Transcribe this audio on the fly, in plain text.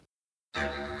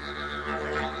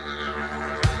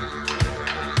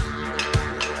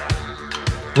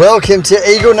Welcome to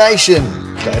Eagle Nation.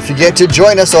 Don't forget to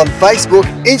join us on Facebook,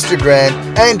 Instagram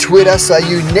and Twitter so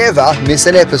you never miss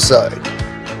an episode.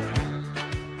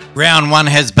 Round one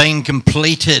has been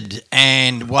completed,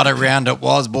 and what a round it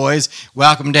was, boys.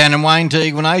 Welcome, Dan and Wayne, to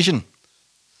Eagle Nation.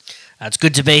 It's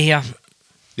good to be here.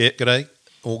 Yeah, g'day.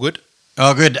 All good?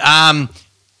 Oh, good.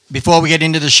 Before we get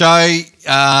into the show,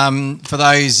 for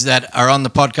those that are on the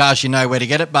podcast, you know where to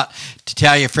get it. But to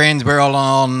tell your friends, we're all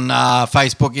on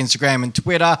Facebook, Instagram and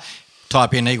Twitter.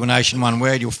 Type in Eagle Nation, one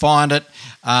word, you'll find it.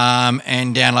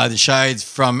 And download the shows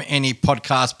from any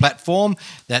podcast platform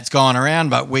that's gone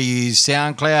around. But we use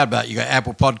SoundCloud, but you got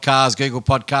Apple Podcasts, Google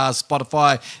Podcasts,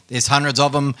 Spotify. There's hundreds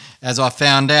of them, as I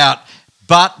found out.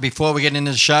 But before we get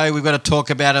into the show, we've got to talk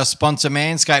about our sponsor,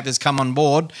 Manscaped, that's come on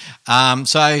board. So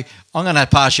I'm going to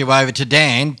pass you over to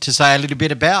Dan to say a little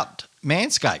bit about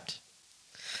Manscaped.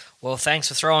 Well, thanks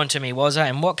for throwing to me, Wazza.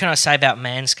 And what can I say about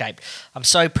Manscaped? I'm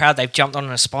so proud they've jumped on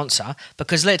a sponsor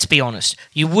because let's be honest,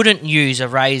 you wouldn't use a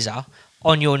razor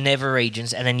on your nether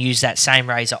regions and then use that same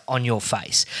razor on your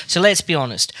face. So let's be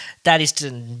honest, that is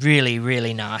really,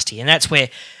 really nasty. And that's where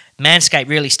Manscaped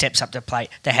really steps up to the plate.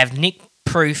 They have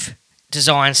nick-proof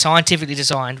designed, scientifically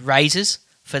designed razors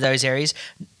for those areas,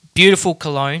 beautiful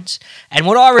colognes, and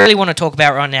what I really want to talk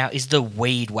about right now is the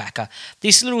Weed Whacker.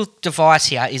 This little device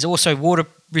here is also water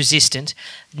resistant,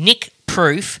 nick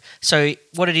proof. So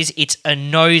what it is, it's a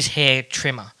nose hair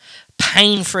trimmer,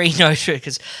 pain-free nose hair.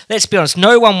 Because let's be honest,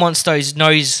 no one wants those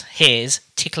nose hairs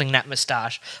tickling that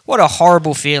moustache. What a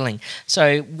horrible feeling.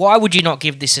 So why would you not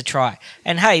give this a try?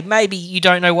 And hey, maybe you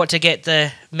don't know what to get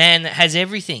the man that has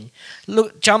everything.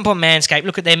 Look, jump on Manscaped,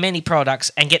 look at their many products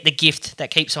and get the gift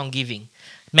that keeps on giving.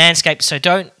 Manscaped. So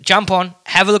don't jump on,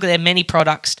 have a look at their many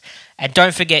products, and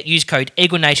don't forget, use code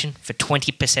EagleNation for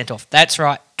 20% off. That's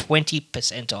right,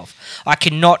 20% off. I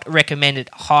cannot recommend it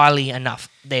highly enough.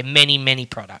 There are many, many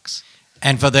products.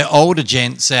 And for the older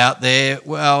gents out there,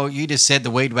 well, you just said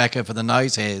the Weed Whacker for the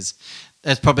nose hairs.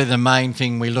 That's probably the main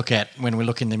thing we look at when we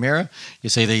look in the mirror. You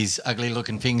see these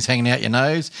ugly-looking things hanging out your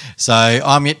nose. So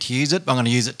I'm yet to use it, but I'm going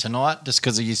to use it tonight just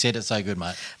because you said it's so good,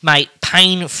 mate. Mate,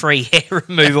 pain-free hair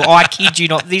removal. I kid you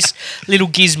not. This little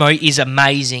gizmo is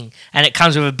amazing, and it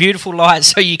comes with a beautiful light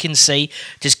so you can see.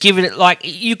 Just give it like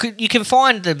you can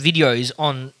find the videos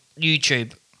on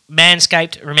YouTube.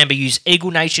 Manscaped. Remember, use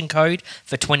Eagle Nation code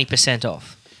for 20%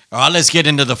 off. All right, let's get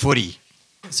into the footy.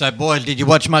 So, boy, did you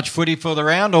watch much footy for the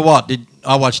round or what?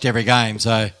 I watched every game,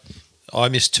 so... I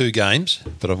missed 2 games,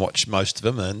 but I watched most of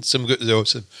them, and there were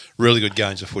some really good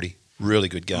games of footy. Really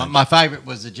good games. My favourite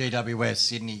was the GWS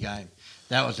Sydney game.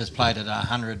 That was just played at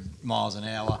 100 miles an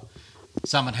hour.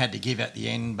 Someone had to give at the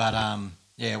end, but,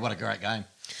 yeah, what a great game.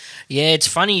 Yeah, it's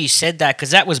funny you said that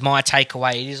because that was my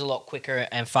takeaway. It is a lot quicker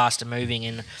and faster moving,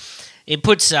 and it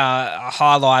puts a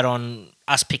highlight on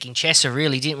us picking Chester,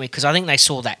 really, didn't we? Because I think they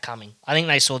saw that coming. I think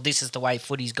they saw this is the way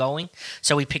footy's going.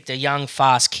 So we picked a young,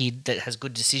 fast kid that has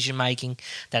good decision-making,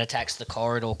 that attacks the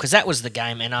corridor, because that was the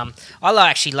game. And I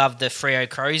actually loved the Freo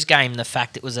Crows game, the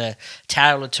fact it was a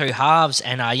tale of 2 halves,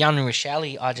 and young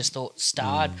Rochelle, I just thought,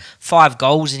 starred 5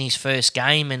 goals in his first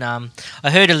game. And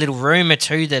I heard a little rumour,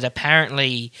 too, that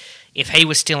apparently... if he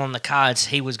was still on the cards,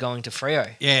 he was going to Freo.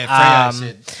 Yeah, Freo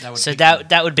said that would so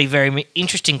that would be very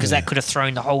interesting because that could have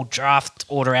thrown the whole draft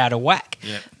order out of whack.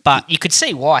 Yeah. But you could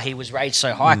see why he was rated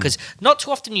so high because not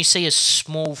too often you see a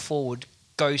small forward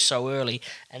go so early,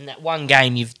 and that one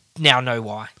game you now know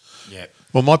why. Yeah.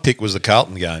 Well, my pick was the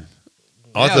Carlton game.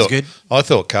 That was good. I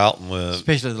thought Carlton were...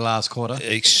 especially the last quarter.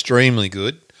 Extremely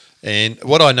good. And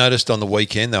what I noticed on the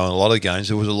weekend, though, in a lot of games,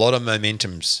 there was a lot of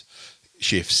momentums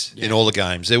shifts in all the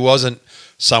games. There wasn't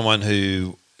someone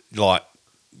who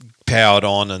powered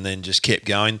on and then just kept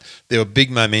going. There were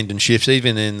big momentum shifts,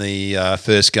 even in the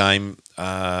first game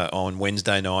on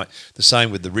Wednesday night. The same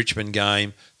with the Richmond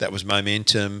game. That was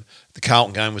momentum. The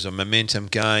Carlton game was a momentum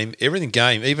game. Everything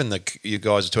game, even you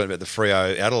guys are talking about the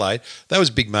Freo Adelaide, that was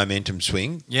a big momentum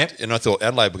swing. Yep. And I thought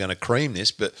Adelaide were going to cream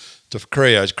this, but to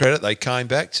Creo's credit, they came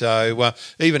back. So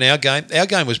even our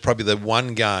game was probably the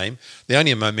one game. The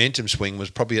only momentum swing was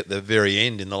probably at the very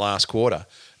end in the last quarter.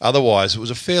 Otherwise, it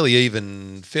was a fairly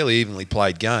evenly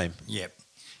played game. Yep.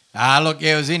 Look,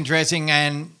 it was interesting,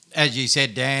 and as you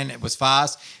said, Dan, it was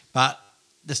fast. But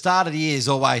the start of the year is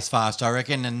always fast, I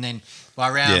reckon, and then by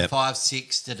round 5,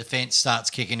 6, the defence starts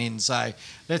kicking in. So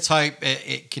let's hope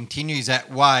it continues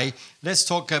that way. Let's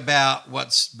talk about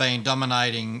what's been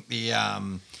dominating the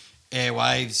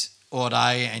airwaves all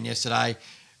day and yesterday.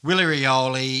 Willie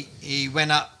Rioli, he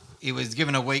went up he was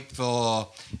given a week for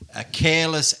a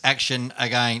careless action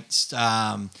against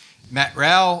Matt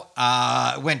Rowell.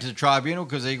 Went to the tribunal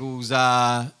because Eagles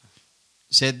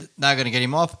said they were going to get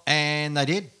him off, and they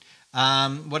did.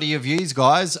 What are your views,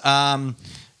 guys? I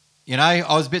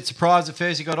was a bit surprised at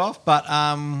first he got off, but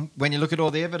when you look at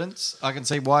all the evidence, I can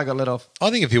see why he got let off. I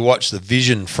think if you watch the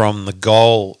vision from the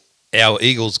goal, our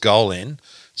Eagles' goal end,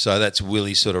 so that's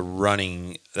Willie sort of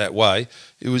running that way,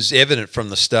 it was evident from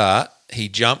the start he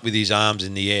jumped with his arms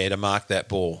in the air to mark that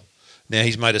ball. Now,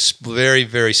 he's made a very,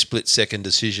 very split-second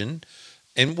decision,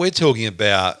 and we're talking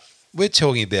about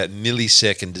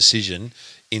millisecond decision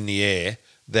in the air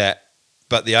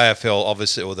but the AFL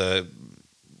obviously, or the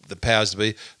powers to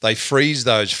be, they freeze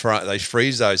those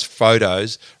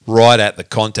photos right at the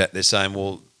contact. They're saying,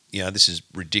 well, this is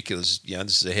ridiculous.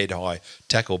 This is a head-high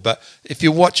tackle. But if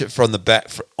you watch it from the back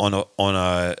on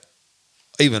a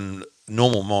even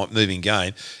normal moving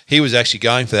game, he was actually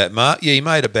going for that mark. Yeah, he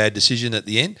made a bad decision at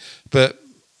the end, but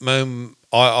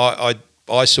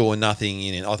I saw nothing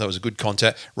in it. I thought it was a good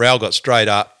contact. Raul got straight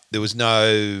up. There was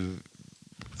no...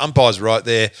 Umpires right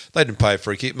there. They didn't pay a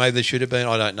free kick. Maybe they should have been.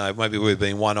 I don't know. Maybe we've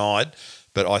been one-eyed,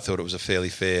 but I thought it was a fairly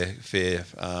fair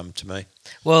to me.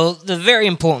 Well, the very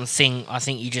important thing I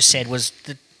think you just said was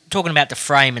talking about the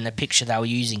frame and the picture they were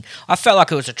using. I felt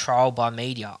like it was a trial by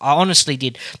media. I honestly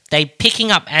did. They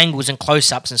picking up angles and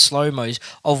close-ups and slow-mos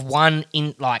of one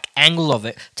angle of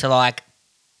it to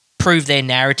prove their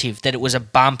narrative that it was a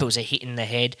bump, it was a hit in the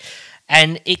head.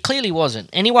 And it clearly wasn't.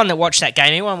 Anyone that watched that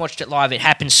game, anyone watched it live, it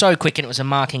happened so quick and it was a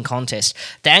marking contest.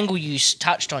 The angle you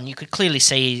touched on, you could clearly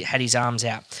see he had his arms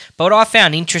out. But what I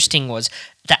found interesting was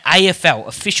the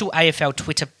official AFL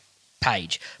Twitter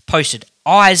page, posted,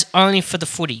 "Eyes only for the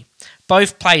footy.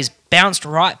 Both players bounced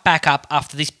right back up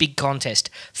after this big contest.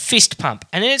 Fist pump."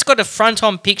 And then it's got a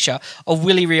front-on picture of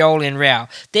Willie Rioli and Rao.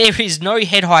 There is no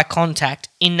head-high contact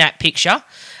in that picture.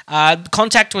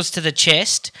 Contact was to the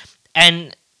chest,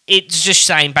 and... it's just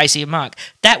saying basically a mark.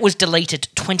 That was deleted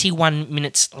 21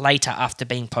 minutes later after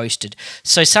being posted.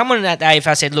 So someone at the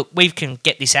AFL said, look, we can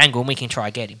get this angle and we can try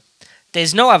and get him.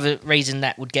 There's no other reason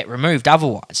that would get removed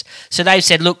otherwise. So they've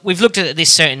said, look, we've looked at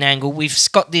this certain angle. We've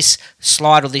got this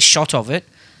slide or this shot of it.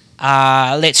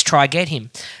 Let's try and get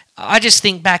him. I just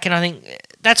think back and I think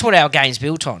that's what our game's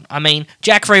built on. I mean,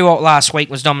 Jack Riewoldt last week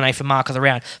was nominated for Mark of the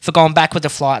Round for going back with the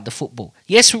fly at the football.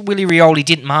 Yes, Willie Rioli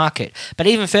didn't mark it, but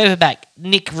even further back,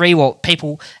 Nick Riewoldt,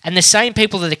 people, and the same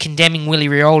people that are condemning Willie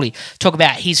Rioli talk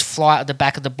about his fly at the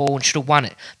back of the ball and should have won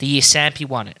it. The year Sampi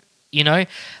won it,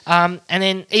 And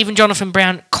then even Jonathan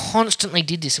Brown constantly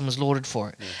did this and was lauded for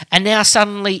it. Yeah. And now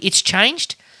suddenly it's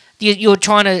changed. You're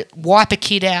trying to wipe a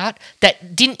kid out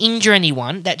that didn't injure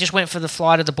anyone, that just went for the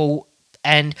flight of the ball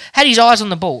and had his eyes on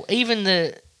the ball. Even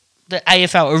the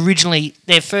AFL originally,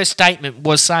 their first statement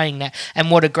was saying that,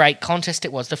 and what a great contest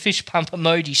it was. The fish pump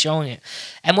emoji showing it.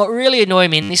 And what really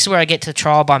annoyed me, and this is where I get to the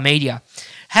trial by media,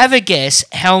 have a guess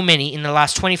how many in the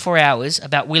last 24 hours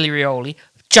about Willie Rioli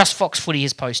just Fox Footy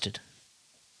has posted.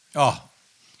 Oh,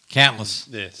 countless.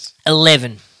 Yes.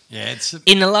 11. Yeah,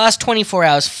 in the last 24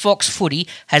 hours, Fox Footy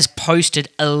has posted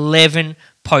 11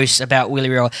 posts about Willie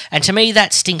Rioli. And to me,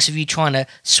 that stinks of you trying to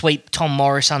sweep Tom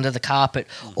Morris under the carpet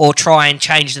or try and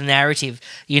change the narrative,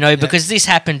 because this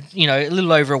happened, a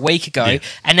little over a week ago,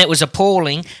 and it was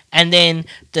appalling. And then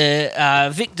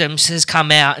the victims has come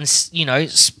out and,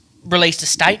 released a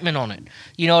statement on it.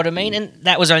 You know what I mean? And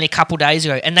that was only a couple of days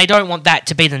ago. And they don't want that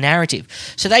to be the narrative.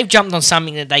 So they've jumped on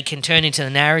something that they can turn into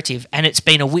the narrative, and it's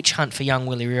been a witch hunt for young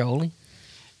Willie Rioli.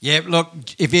 Yeah, look,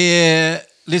 if you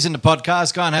listen to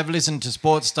podcasts, go and have a listen to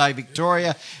Sports Day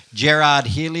Victoria. Gerard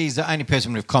Healy is the only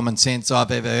person with common sense I've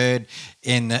ever heard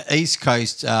in the East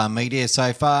Coast media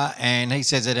so far, and he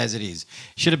says it as it is.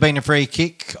 Should have been a free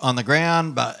kick on the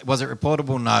ground, but was it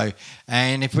reportable? No.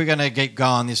 And if we're going to keep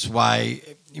going this way,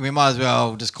 we might as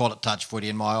well just call it touch footy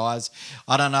in my eyes.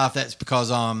 I don't know if that's because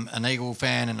I'm an Eagle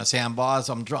fan and a sound bias.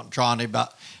 I'm trying to,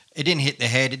 but it didn't hit the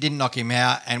head. It didn't knock him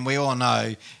out. And we all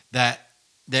know that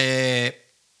the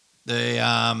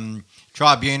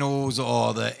tribunals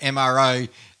or the MRO,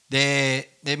 they're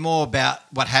more about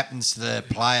what happens to the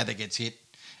player that gets hit,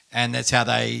 and that's how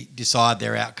they decide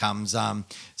their outcomes.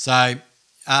 Brad,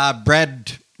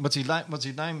 what's his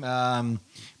name?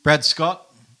 Brad Scott.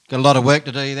 Got a lot of work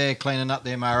to do there, cleaning up the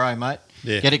MRO, mate.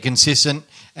 Yeah. Get it consistent.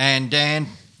 And Dan,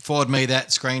 forward me that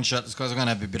screenshot because I'm going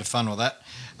to have a bit of fun with that.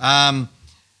 I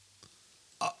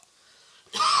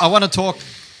want to talk.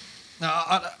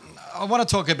 I want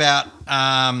to talk about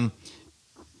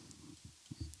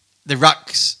the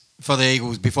rucks for the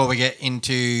Eagles before we get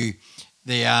into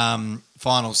the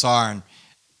final siren.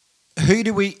 Who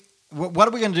do we what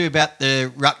are we going to do about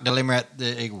the ruck dilemma at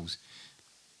the Eagles?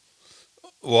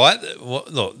 What?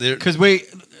 Look, Because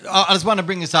I just want to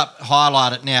bring this up,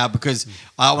 highlight it now, because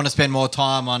I want to spend more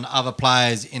time on other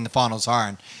players in the final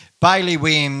siren. Bailey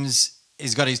Williams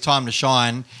has got his time to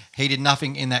shine. He did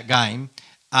nothing in that game.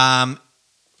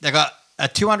 They got a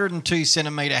 202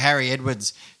 centimetre Harry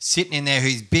Edwards sitting in there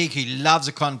who's big, who loves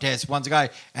a contest, wants to go,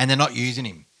 and they're not using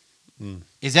him.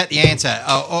 Is that the answer?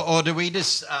 Or do we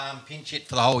just pinch it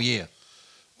for the whole year?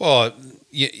 Well,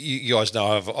 you guys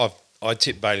know I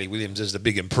tipped Bailey Williams as the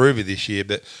big improver this year,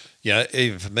 but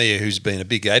even for me, who's been a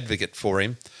big advocate for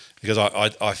him, because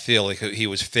I feel like he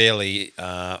was fairly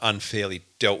unfairly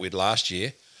dealt with last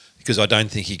year, because I don't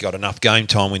think he got enough game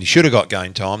time when he should have got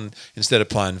game time instead of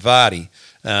playing Vardy.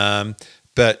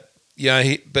 But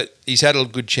he's had a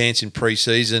good chance in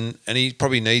pre-season, and he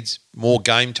probably needs more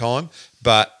game time.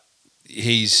 But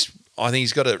I think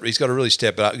he's got to really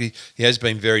step it up. He has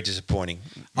been very disappointing.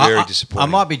 Very disappointing.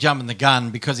 I might be jumping the gun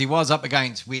because he was up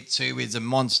against Witts, who is a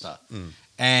monster.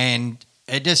 And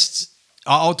it just,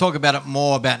 I'll talk about it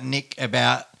more about Nick,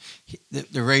 about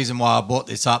the reason why I brought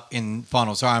this up in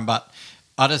Final Siren, but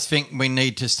I just think we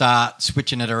need to start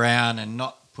switching it around and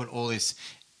not put all this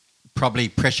probably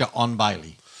pressure on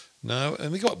Bailey. No,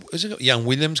 and we got young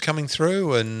Williams coming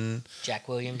through and Jack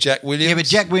Williams. Yeah, but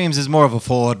Jack Williams is more of a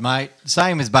forward, mate.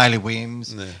 Same as Bailey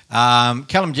Williams. Yeah.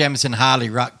 Callum Jamieson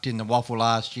hardly rucked in the waffle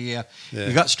last year. Yeah.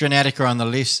 You got Stranatica on the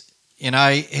list.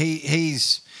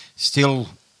 He's still,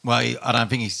 I don't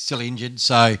think he's still injured.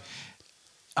 So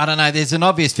I don't know. There's an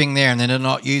obvious thing there, and then they're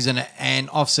not using it. And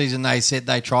off season, they said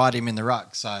they tried him in the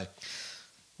ruck. So,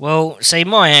 well, see,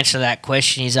 my answer to that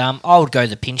question is I would go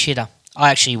the pinch hitter. I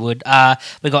actually would.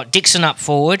 We got Dixon up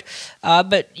forward,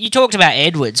 but you talked about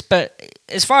Edwards. But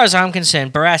as far as I'm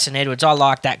concerned, Barrass and Edwards, I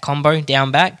like that combo down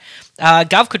back.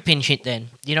 Gov could pinch hit then.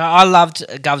 I loved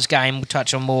Gov's game. We'll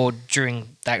touch on more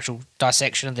during the actual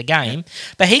dissection of the game.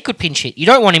 But he could pinch hit. You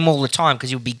don't want him all the time because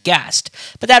he'll be gassed.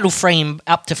 But that'll free him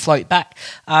up to float back.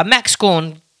 Max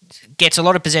Gawn gets a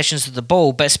lot of possessions of the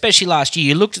ball, but especially last year,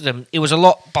 you looked at them, it was a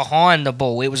lot behind the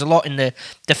ball. It was a lot in the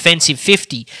defensive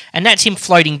 50, and that's him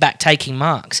floating back, taking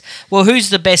marks. Well, who's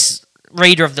the best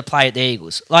reader of the play at the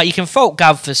Eagles? Like, you can fault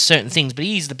Gov for certain things, but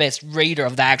he's the best reader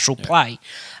of the actual play.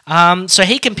 So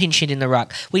he can pinch it in the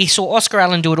ruck. We saw Oscar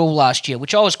Allen do it all last year,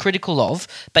 which I was critical of,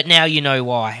 but now you know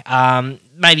why.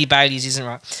 Maybe Bailey's isn't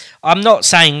right. I'm not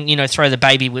saying, throw the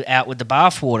baby out with the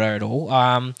bathwater at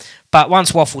all. But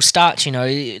once waffle starts,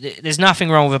 there's nothing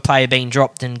wrong with a player being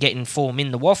dropped and getting form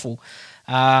in the waffle.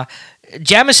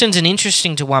 Jamison's an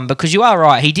interesting one because you are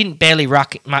right. He didn't barely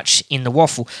ruck much in the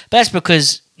waffle. But that's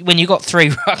because when you got three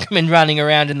ruckmen running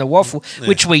around in the waffle,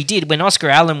 which we did when Oscar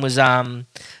Allen was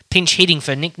pinch hitting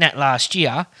for Nick Nat last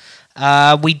year,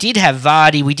 we did have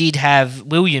Vardy, we did have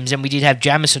Williams, and we did have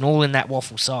Jamison all in that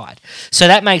waffle side. So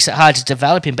that makes it hard to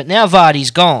develop him. But now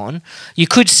Vardy's gone, you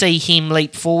could see him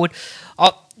leap forward.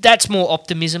 That's more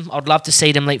optimism. I'd love to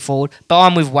see them leap forward. But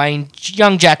I'm with Wayne.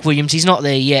 Young Jack Williams, he's not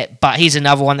there yet, but he's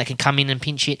another one that can come in and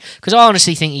pinch hit. Because I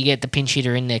honestly think you get the pinch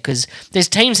hitter in there because there's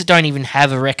teams that don't even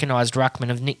have a recognised ruckman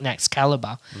of Nick Nat's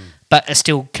calibre, but are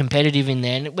still competitive in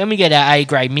there. And when we get our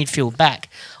A-grade midfield back,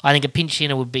 I think a pinch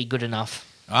hitter would be good enough.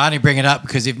 I only bring it up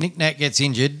because if Nick Nat gets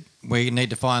injured, we need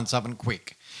to find something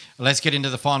quick. Let's get into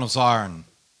the final siren.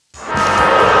 It's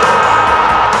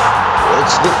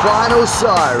the final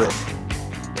siren.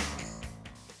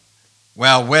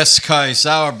 Well, West Coast, they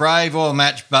were brave all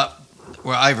match, but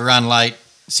were overrun late.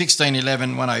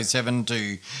 16-11, 107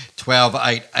 to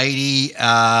 12-8,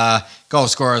 80. Goal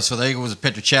scorers for the Eagles,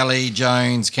 Petruccelli,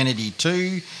 Jones, Kennedy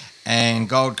 2. And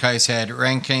Gold Coast had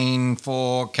Rankine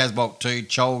 4, Casbolt 2,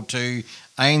 Chol 2,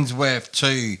 Ainsworth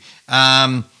 2.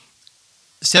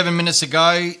 7 minutes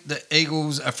ago, the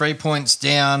Eagles are 3 points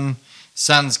down.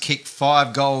 Suns kicked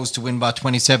 5 goals to win by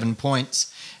 27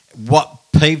 points. What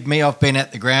peeved me off being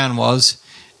at the ground was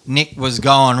Nick was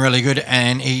going really good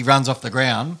and he runs off the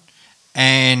ground.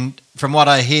 And from what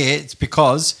I hear, it's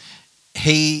because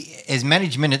he has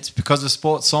managed minutes because of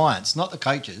sports science, not the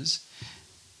coaches.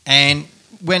 And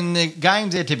when the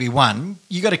game's there to be won,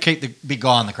 you got to keep the big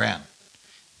guy on the ground.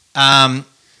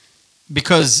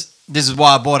 Because this is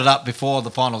why I brought it up before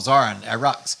the final siren, our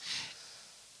rucks.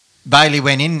 Bailey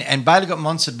went in and Bailey got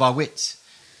monstered by Witts.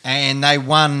 And they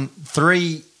won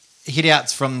 3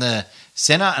 hit-outs from the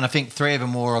centre, and I think 3 of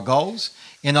them were goals.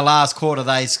 In the last quarter,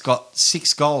 they got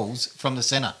 6 goals from the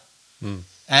centre.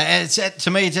 And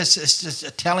to me, it's just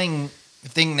a telling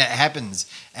thing that happens.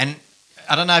 And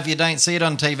I don't know if you don't see it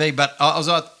on TV, but I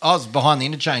was behind the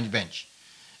interchange bench.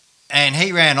 And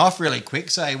he ran off really quick,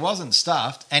 so he wasn't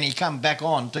stuffed, and he come back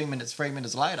on 2 minutes, 3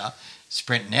 minutes later,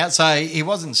 sprinting out. So he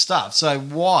wasn't stuffed. So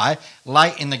why,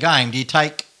 late in the game, do you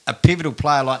take a pivotal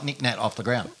player like Nick Nat off the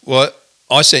ground? Well,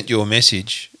 I sent you a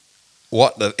message.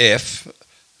 What the F?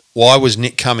 Why was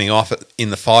Nick coming off in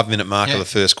the 5-minute mark of the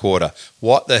first quarter?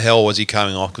 What the hell was he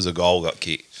coming off because a goal got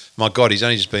kicked? My God, he's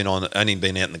only been out in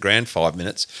the ground 5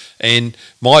 minutes. And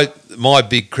my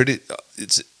big critic,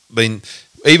 it's been,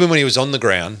 even when he was on the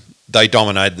ground, they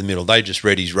dominated the middle. They just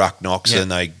read his ruck knocks and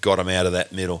they got him out of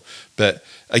that middle. But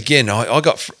again, I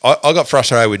got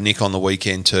frustrated with Nick on the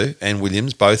weekend too, and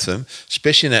Williams, both of them,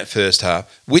 especially in that first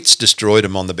half. Witts destroyed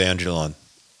him on the boundary line.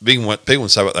 People can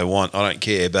say what they want, I don't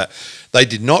care, but they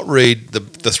did not read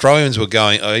the throw-ins were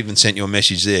going. I even sent you a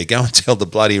message there. Go and tell the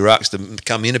bloody rucks to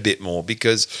come in a bit more,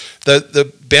 because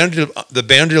the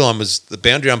boundary line was, the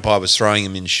boundary umpire was throwing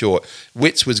him in short.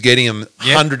 Witts was getting him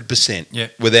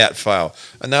 100% without fail,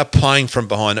 and they're playing from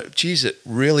behind. Jeez, it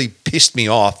really pissed me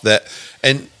off that,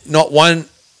 and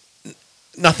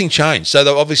nothing changed. So they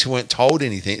obviously weren't told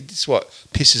anything. This is what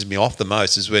pisses me off the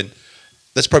most, is when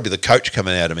that's probably the coach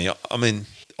coming out of me. I mean,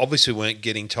 obviously weren't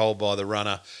getting told by the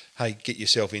runner, hey, get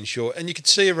yourself in short. And you could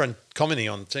see everyone commenting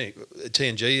on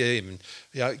TNG even,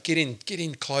 get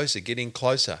in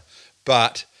closer.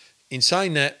 But in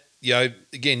saying that,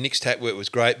 again, Nick's tap work was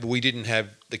great, but we didn't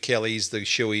have the Kellys, the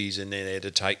Shueys, and then there to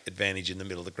take advantage in the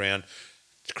middle of the ground.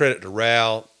 Credit to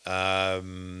Rowell,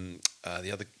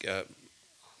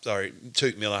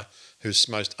 Toot Miller, who's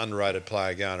the most underrated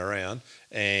player going around,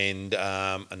 and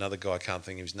another guy, I can't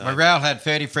think of his name. Morale had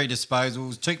 33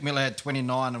 disposals, Toot Miller had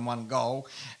 29 and 1 goal,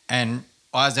 and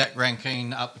Isaac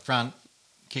Rankine up the front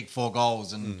kicked 4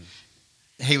 goals, and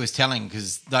he was telling,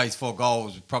 because those 4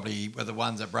 goals probably were the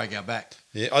ones that broke our back.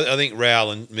 Yeah, I think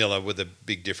Rowell and Miller were the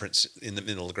big difference in the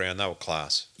middle of the ground. They were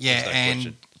class. Yeah,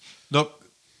 and look,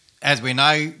 as we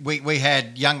know, we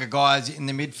had younger guys in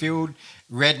the midfield.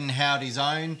 Redden held his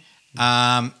own.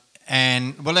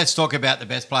 And, well, let's talk about the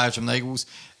best players from the Eagles.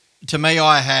 To me,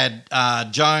 I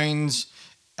had Jones,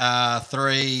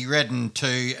 3, Redden,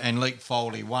 2, and Luke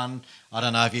Foley, 1. I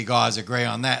don't know if you guys agree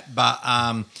on that, but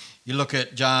you look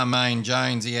at Jermaine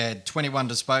Jones, he had 21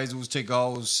 disposals, 2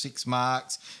 goals, 6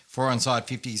 marks, 4 onside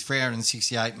 50s,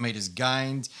 368 metres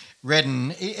gained. Redden,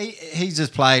 he's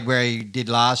just played where he did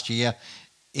last year.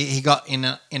 He got in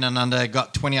and under,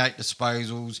 got 28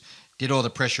 disposals, did all the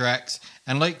pressure acts.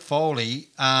 And Luke Foley,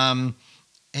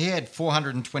 he had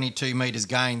 422 metres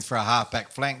gains for a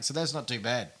half-back flank, so that's not too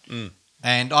bad.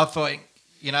 And I thought,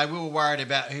 we were worried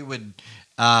about who would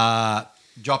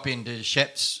drop into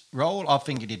Shep's role. I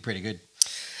think he did pretty good.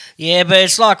 Yeah, but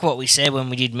it's like what we said when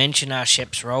we did mention our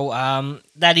Shep's role.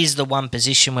 That is the one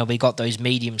position where we got those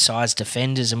medium-sized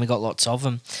defenders, and we got lots of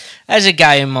them. As a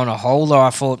game on a whole, though, I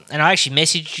thought, and I actually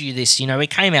messaged you this, we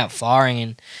came out firing,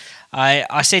 and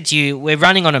I said to you, we're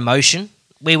running on emotion.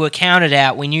 We were counted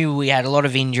out. We knew we had a lot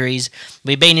of injuries.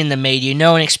 We've been in the media.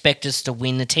 No one expected us to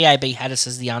win. The TAB had us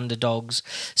as the underdogs.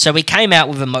 So we came out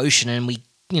with emotion, and we,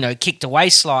 kicked away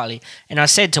slightly. And I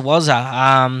said to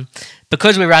Wazza,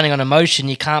 because we're running on emotion,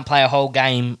 you can't play a whole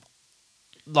game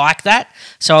like that.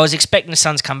 So I was expecting the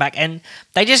Suns to come back, and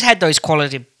they just had those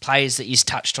quality players that you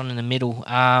touched on in the middle,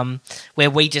 where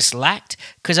we just lacked.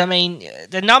 Because,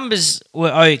 the numbers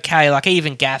were okay. Like,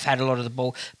 even Gaff had a lot of the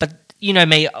ball. But,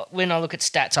 me, when I look at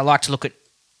stats, I like to look at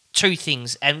 2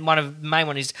 things, and the main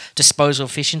one is disposal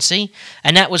efficiency,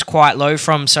 and that was quite low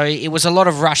so it was a lot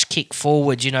of rush kick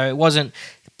forward. It wasn't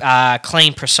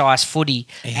clean, precise footy,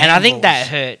 and I think that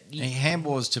hurt. He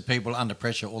handballs to people under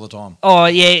pressure all the time. Oh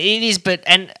yeah, it is.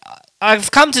 And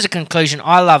I've come to the conclusion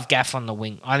I love Gaff on the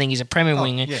wing. I think he's a premier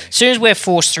winger. Yeah. As soon as we're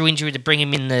forced through injury to bring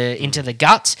him into the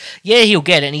guts, he'll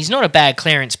get it. And he's not a bad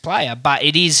clearance player, but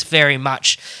it is very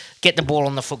much get the ball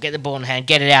on the foot, get the ball in hand,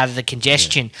 get it out of the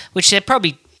congestion, which they're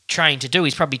probably trained to do.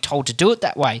 He's probably told to do it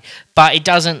that way, but it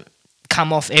doesn't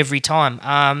come off every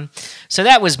time. So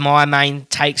that was my main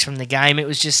takes from the game. It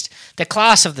was just the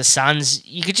class of the Suns.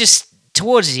 You could just,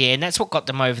 towards the end, that's what got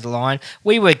them over the line.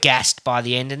 We were gassed by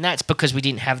the end, and that's because we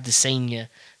didn't have the senior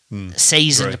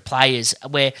seasoned players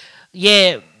where,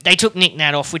 they took Nick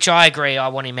Nat off, which I agree. I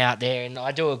want him out there, and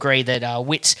I do agree that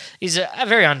Witts is a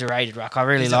very underrated ruck. I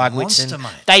really like Witts, and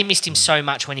they missed him so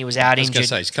much when he was out injured. I was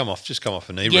going to say, he's come off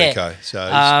a knee reco, so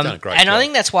he's done a great job. And I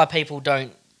think that's why people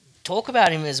don't talk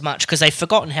about him as much, because they've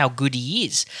forgotten how good he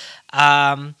is.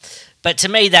 But to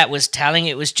me, that was telling.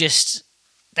 It was just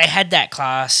they had that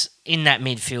class in that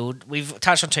midfield. We've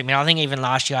touched on Toot Miller. I think even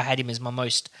last year I had him as my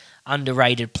most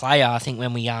underrated player. I think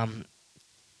when we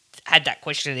had that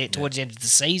question there towards the end of the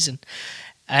season.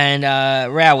 And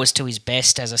Rao was to his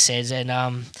best, as I said.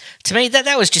 And to me,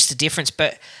 that was just the difference.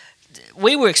 But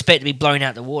we were expected to be blown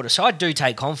out the water, so I do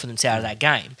take confidence out of that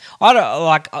game. I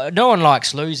don't no one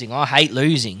likes losing. I hate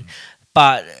losing,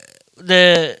 but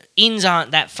the ins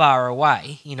aren't that far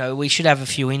away. You know, we should have a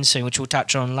few ins soon, which we'll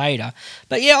touch on later.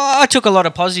 But yeah, I took a lot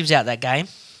of positives out of that game.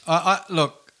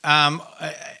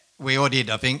 We all did,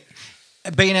 I think.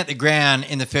 Being at the ground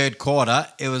in the third quarter,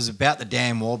 it was about the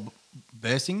dam wall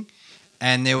bursting,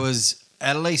 and there was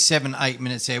at least 7-8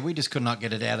 minutes there. We just could not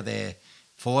get it out of their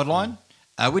forward line.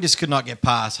 We just could not get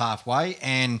past halfway,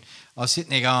 and I was sitting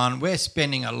there going, we're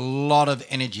spending a lot of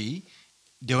energy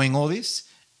doing all this,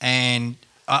 and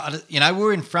we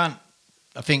were in front,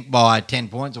 I think, by 10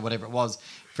 points or whatever it was,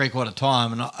 three-quarter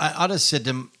time, and I just said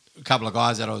to a couple of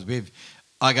guys that I was with,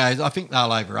 I think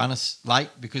they'll overrun us late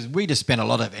because we just spent a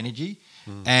lot of energy,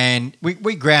 and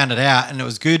we grounded out, and it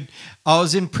was good. I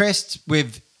was impressed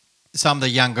with some of the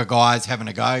younger guys having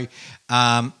a go.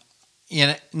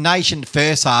 Nation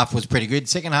first half was pretty good.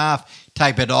 Second half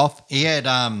tapered off. He had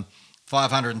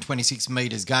 526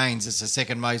 metres gains. It's the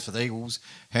second most for the Eagles.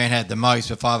 Hearn had the most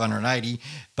for 580.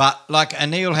 But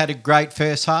O'Neill had a great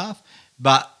first half.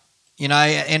 But at the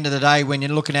end of the day, when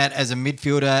you're looking at as a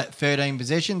midfielder, 13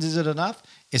 possessions, is it enough?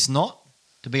 It's not,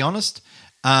 to be honest.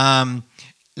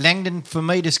 Langdon, for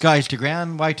me, just goes to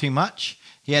ground way too much.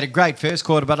 He had a great first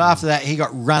quarter, but after that, he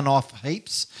got run off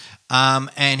heaps.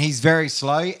 And he's very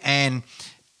slow, and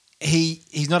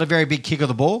he's not a very big kick of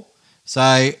the ball.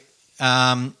 So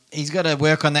he's got to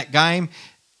work on that game.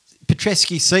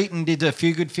 Petreski-Seaton did a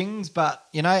few good things, but,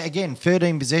 again,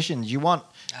 13 possessions. You want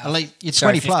at least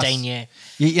 20 plus. 15, yeah.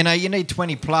 You need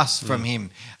 20 plus from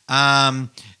him.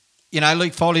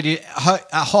 Luke Foley did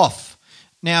Hoff.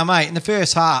 Now, mate, in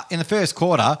the first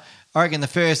quarter, I reckon the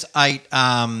first 8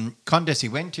 contests he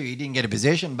went to, he didn't get a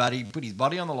possession, but he put his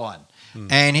body on the line.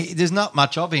 And there's not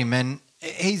much of him, and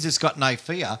he's just got no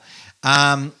fear.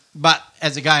 But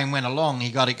as the game went along,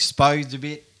 he got exposed a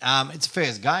bit. It's the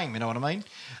first game, you know what I mean?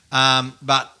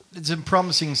 But there's some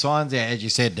promising signs there, as you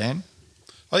said, Dan.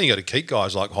 I think you got to keep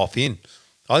guys like Hoff in.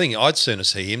 I think I'd sooner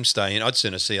see him stay in. I'd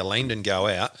sooner see a Langdon go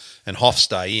out and Hoff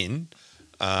stay in.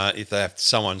 If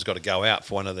someone's got to go out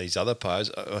for one of these other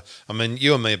players.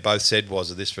 You and me have both said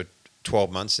this for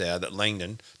 12 months now, that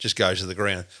Langdon just goes to the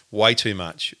ground way too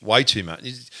much.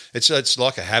 It's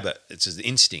like a habit. It's an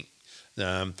instinct.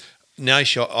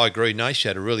 Naish, I agree. Naish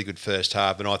had a really good first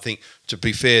half, and I think, to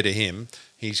be fair to him,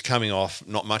 he's coming off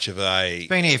not much of a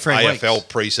been here 3 AFL weeks.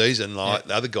 pre-season like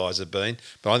the other guys have been,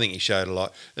 but I think he showed a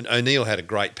lot. And O'Neill had a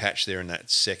great patch there in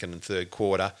that second and third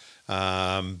quarter.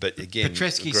 But again,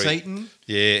 Petreski-Seaton,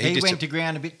 he went to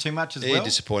ground a bit too much as well. He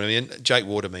disappointed me, and Jake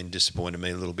Waterman disappointed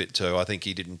me a little bit too. I think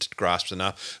he didn't grasp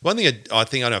enough. One thing I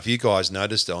don't know if you guys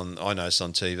noticed I noticed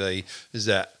on TV is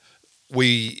that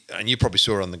and you probably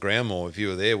saw it on the ground more if you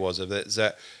were there, is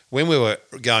that when we were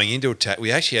going into attack,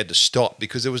 we actually had to stop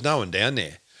because there was no one down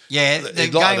there. Yeah, the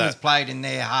game was played in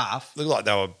their half. Looked like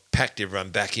they were packed everyone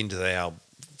back into our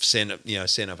centre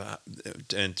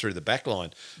and through the back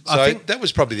line. So I think that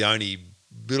was probably the only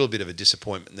little bit of a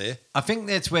disappointment there. I think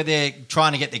that's where they're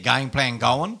trying to get the game plan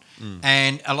going,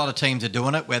 and a lot of teams are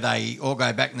doing it where they all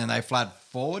go back and then they flood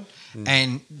forward,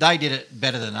 and they did it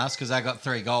better than us because they got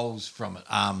 3 goals from it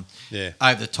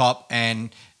over the top.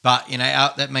 But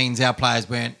that means our players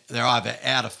they're either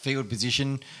out of field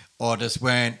position or just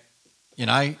weren't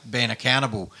being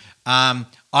accountable.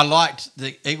 I liked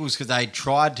the Eagles because they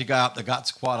tried to go up the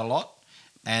guts quite a lot,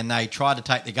 and they tried to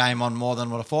take the game on more than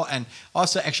what I thought. And I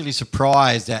was actually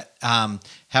surprised at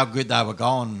how good they were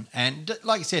going. And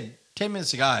like you said, 10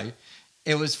 minutes ago,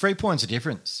 it was 3 points of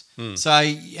difference. So,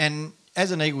 and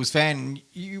as an Eagles fan,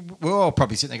 we're all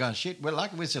probably sitting there going, shit, we're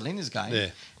lucky we're still in this game.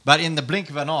 Yeah. But in the blink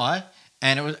of an eye,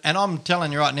 and I'm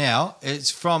telling you right now, it's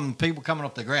from people coming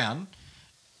off the ground.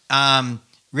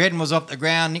 Redden was off the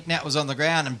ground, Nick Nat was on the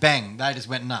ground, and bang, they just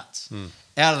went nuts.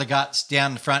 Out of the guts,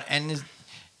 down the front. And,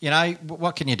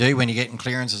 what can you do when you're getting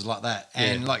clearances like that?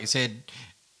 And like you said,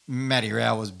 Matty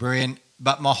Rowell was brilliant.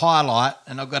 But my highlight,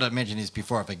 and I've got to mention this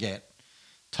before I forget,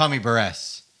 Tommy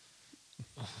Barrass.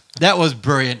 That was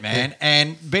brilliant, man.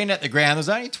 And being at the ground, there was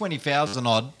only 20,000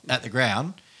 odd at the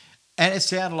ground, and it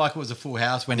sounded like it was a full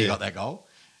house when he got that goal.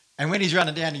 And when he's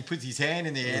running down, he puts his hand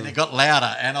in the air and it got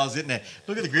louder. And I was sitting there,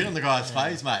 look at the grin on the guy's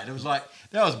face, mate. It was like,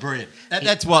 that was brilliant.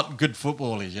 That's what good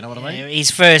football is, you know what I mean? His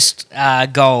first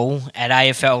goal at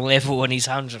AFL level in his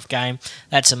 100th game,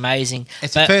 that's amazing.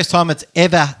 It's the first time it's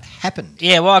ever happened.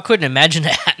 Yeah, well, I couldn't imagine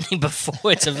it happening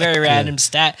before. It's a very random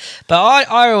stat. But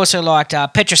I also liked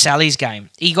Petroselli's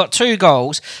game. He got 2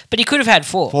 goals, but he could have had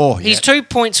 4. His 2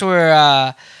 points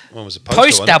were One was a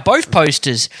poster. They're both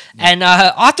posters, and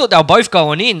I thought they were both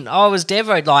going in. I was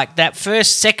devoed like that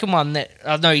second one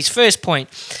his first point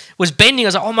was bending. I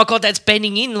was like, oh my god, that's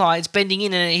bending in, like it's bending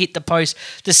in, and it hit the post.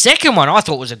 The second one I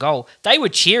thought was a goal. They were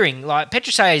cheering, like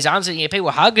Petroselli's arms, and people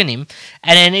were hugging him,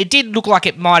 and then it did look like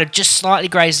it might have just slightly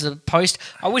grazed the post.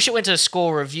 I wish it went to the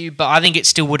score review, but I think it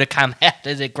still would have come out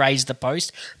as it grazed the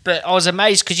post. But I was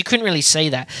amazed because you couldn't really see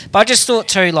that. But I just thought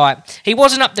too, like he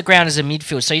wasn't up the ground as a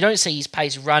midfield, so you don't see his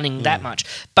pace running that much.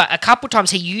 But a couple of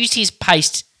times he used his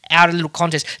pace out a little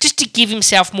contest just to give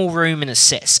himself more room and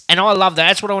assess. And I love that.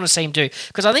 That's what I want to see him do,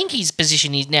 because I think his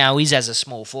position now is as a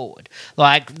small forward.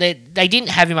 Like they didn't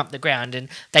have him up the ground, and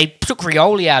they took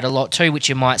Rioli out a lot too, which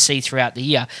you might see throughout the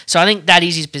year. So I think that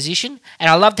is his position, and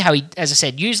I loved how he, as I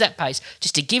said, used that pace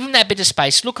just to give him that bit of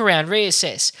space, look around,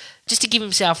 reassess, just to give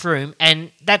himself room.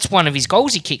 And that's one of his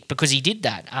goals he kicked, because he did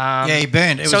that. He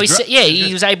burned.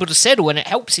 He was able to settle, and it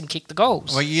helps him kick the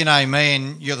goals. Well, you know me,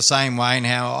 and you're the same way, and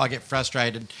how I get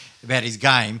frustrated about his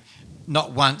game.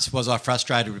 Not once was I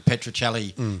frustrated with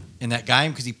Petrocelli in that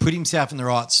game, because he put himself in the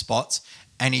right spots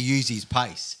and he used his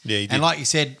pace. Yeah, he did. And like you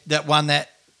said, that one that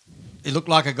it looked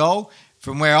like a goal,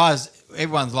 from where I was,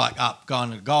 everyone's like up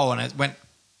going to goal, and it went.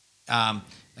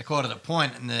 They called it a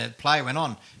point, and the play went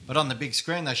on. But on the big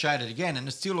screen, they showed it again, and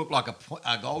it still looked like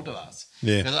a goal to us.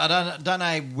 Yeah, because I don't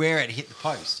know where it hit the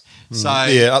post. So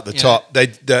up the top, they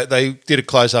did a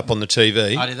close up on the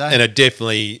TV, did they? And it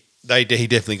definitely he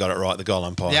definitely got it right. The goal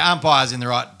umpire, the umpire's in the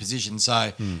right position.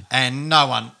 So and no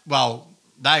one, well,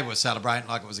 they were celebrating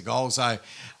like it was a goal. So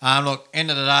look, end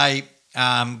of the day,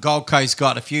 Gold Coast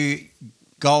got a few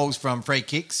goals from free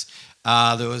kicks.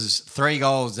 There was 3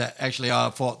 goals that actually I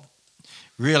thought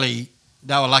really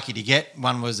they were lucky to get.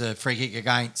 One was a free kick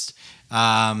against,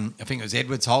 I think it was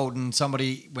Edwards holding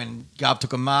somebody when Gov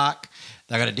took a mark.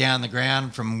 They got it down the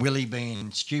ground from Willie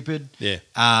being stupid. Yeah.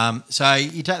 So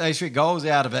you take those 3 goals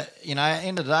out of it, you know, at the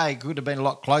end of the day, it could have been a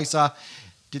lot closer.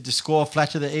 Did the score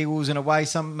flatter the Eagles in a way?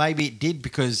 Maybe it did,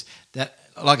 because that,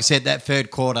 like I said, that third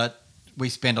quarter, we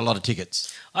spent a lot of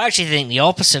tickets. I actually think the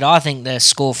opposite. I think the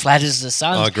score flatters the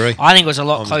Suns. I agree. I think it was a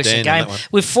lot closer Dan game.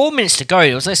 With 4 minutes to go,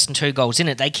 there was less than 2 goals in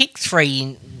it. They kicked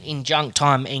 3 in junk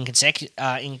time in consecutive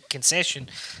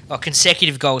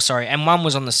goals, and 1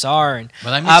 was on the siren.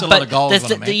 Well, they missed a lot of goals on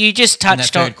them, you just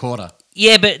touched in that third quarter.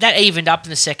 Yeah, but that evened up in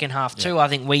the second half too. I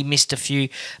think we missed a few.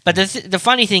 But the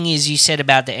funny thing is, you said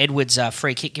about the Edwards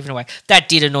free kick given away. That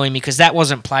did annoy me, because that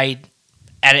wasn't played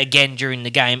again during the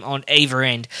game on either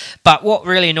end. But what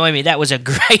really annoyed me, that was a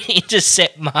great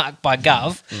intercept mark by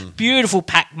Gov. Beautiful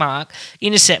pack mark,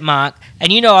 intercept mark.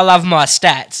 And you know I love my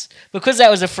stats. Because that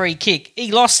was a free kick,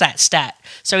 he lost that stat.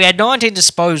 So he had 19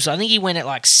 disposals. I think he went at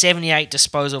like 78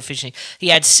 disposal efficiency. He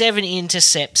had 7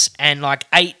 intercepts and like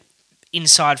 8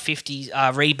 inside 50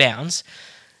 rebounds.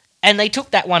 And they took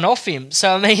that one off him.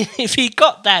 So, I mean, if he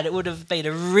got that, it would have been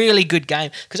a really good game.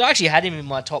 Because I actually had him in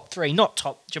my top 3. Not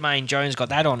top. Jermaine Jones got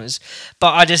that honours.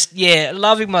 But I just,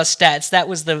 loving my stats. That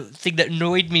was the thing that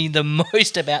annoyed me the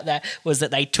most about that, was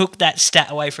that they took that stat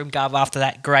away from Gov after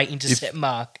that great intercept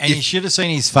mark. And you should have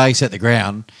seen his face at the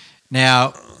ground.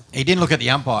 Now, he didn't look at the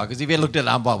umpire, because if he had looked at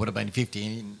the umpire, it would have been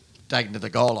 50 and taken to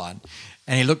the goal line.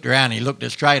 And he looked around, he looked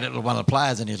straight at one of the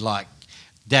players, and he's like,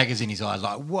 daggers in his eyes,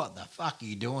 like, what the fuck are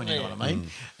you doing? You know what I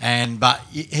mean? But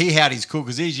he held his cool,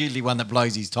 because he's usually one that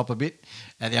blows his top a bit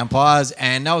at the umpires.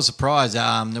 And I was surprised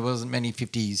there wasn't many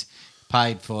 50s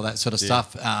paid for that sort of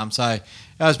stuff. So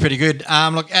that was pretty good.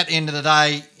 Look, at the end of the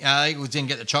day, Eagles didn't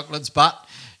get the chocolates, but,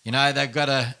 you know, they've got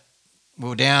to,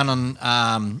 we're down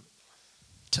on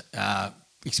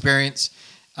experience.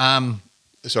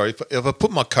 Sorry, if I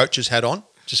put my coach's hat on,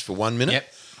 just for 1 minute.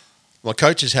 Yep. My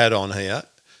coach's hat on here.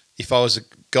 If I was a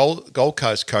Gold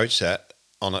Coast coach hat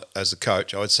on it as a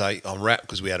coach, I would say I'm wrapped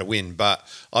because we had a win. But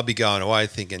I'd be going away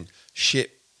thinking,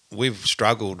 shit, we've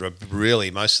struggled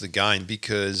really most of the game,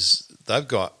 because they've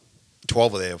got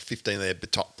 12 of their 15 of their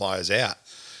top players out.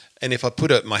 And if I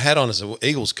put my hat on as an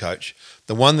Eagles coach,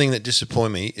 the one thing that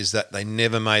disappointed me is that they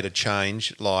never made a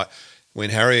change. Like when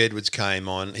Harry Edwards came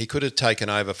on, he could have taken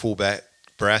over fullback,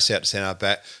 Brass out to centre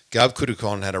back. Gov could have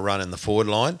gone and had a run in the forward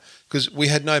line, because we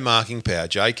had no marking power.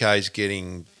 JK's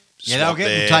getting they were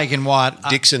getting taken wide.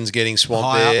 Dixon's getting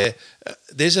swamped there.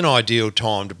 There's an ideal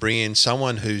time to bring in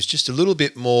someone who's just a little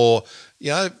bit more,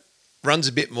 runs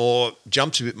a bit more,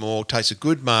 jumps a bit more, takes a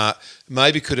good mark,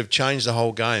 maybe could have changed the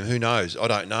whole game. Who knows? I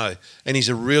don't know. And he's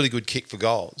a really good kick for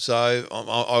goal. So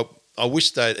I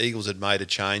wish the Eagles had made a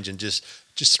change and just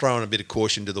throwing a bit of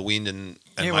caution to the wind and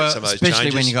make some of those changes.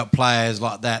 Especially when you got players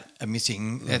like that are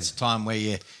missing. That's the time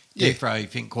where Yeah. throw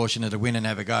think caution at a win and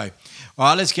have a go. All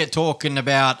right, let's get talking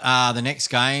about the next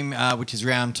game, which is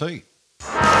round 2.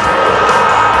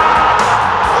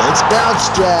 It's Bounce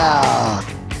Down.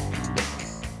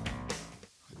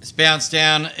 It's Bounce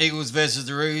Down, Eagles versus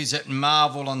the Roos at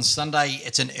Marvel on Sunday.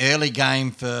 It's an early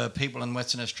game for people in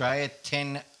Western Australia,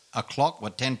 10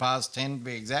 o'clock, 10 past 10 to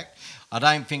be exact. I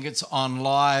don't think it's on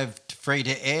live, free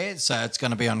to air, so it's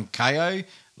going to be on KO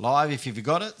live if you've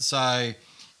got it. So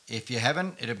if you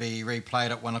haven't, it'll be replayed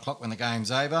at 1 o'clock when the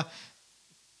game's over.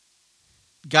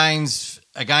 Games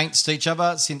against each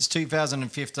other since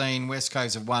 2015, West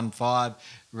Coast have won 5,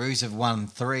 Roos have won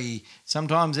 3.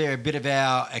 Sometimes they're a bit of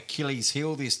our Achilles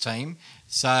heel, this team,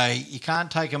 so you can't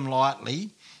take them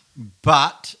lightly,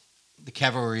 but the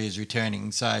cavalry is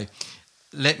returning. So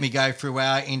let me go through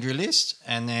our injury list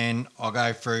and then I'll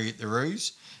go through the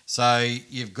Roos. So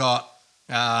you've got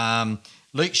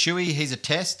Luke Shuey, he's a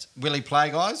test. Will he play,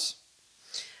 guys?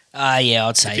 Yeah,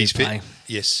 I'd say If he's he's playing. fit,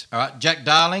 yes. All right, Jack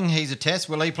Darling, he's a test.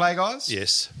 Will he play, guys?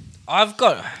 Yes. I've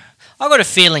got a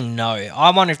feeling no.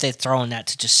 I wonder if they're throwing that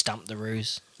to just stump the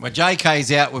Roos. Well, JK's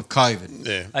out with COVID.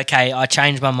 Yeah. Okay, I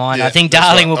changed my mind. Yeah, I think that's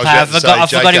Darling right. will I play. I was about to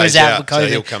say, forgot he was JK's out out, with so COVID.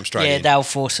 he'll come straight yeah, in. they'll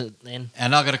force it then.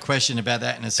 And I've got a question about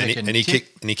that in a second. And he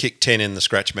kicked 10 in the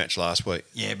scratch match last week.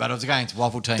 Yeah, but it was against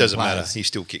Waffle Team Doesn't players. matter. He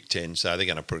still kicked 10, so they're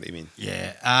going to put him in.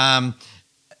 Yeah.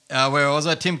 Where was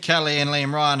I? Tim Kelly and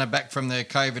Liam Ryan are back from the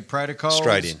COVID protocols.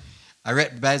 Straight in.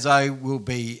 Rhett Bazzo will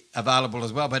be available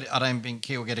as well, but I don't think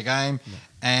he'll get a game. No.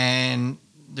 And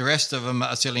the rest of them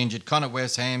are still injured. Connor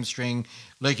West, hamstring.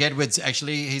 Luke Edwards,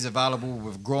 actually, he's available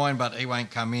with groin, but he won't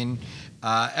come in.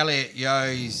 Elliot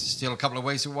Yeo's still a couple of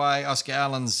weeks away. Oscar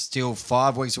Allen's still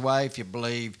 5 weeks away, if you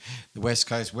believe the West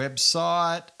Coast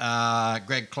website.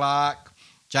 Greg Clark,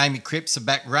 Jamie Cripps are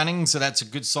back running, so that's a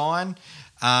good sign.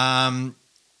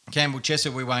 Campbell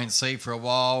Chester we won't see for a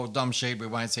while. Dom Sheed we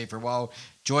won't see for a while.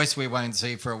 Joyce we won't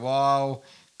see for a while.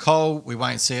 Cole we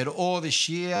won't see at all this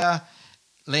year.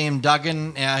 Liam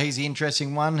Duggan, now he's the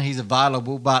interesting one. He's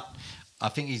available, but I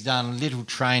think he's done little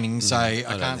training, so I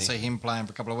can't see him playing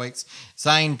for a couple of weeks.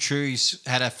 Zane True's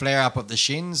had a flare-up of the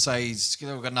shins, so he's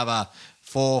still got another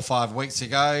 4 or 5 weeks to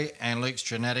go. And Luke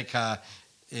Stranatica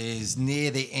is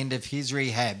near the end of his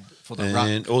rehab for the ruck.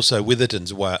 And also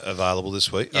Witherton's available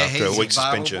this week after a week's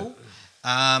suspension.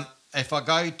 If I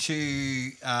go to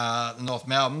the North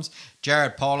Melbournes,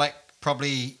 Jared Pollock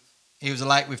probably... He was a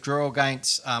late withdrawal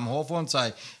against Hawthorn,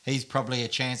 so he's probably a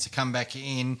chance to come back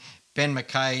in. Ben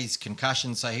McKay's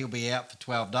concussion, so he'll be out for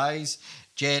 12 days.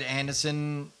 Jed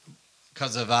Anderson,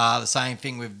 because of the same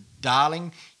thing with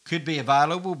Darling, could be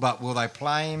available, but will they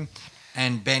play him?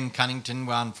 And Ben Cunnington,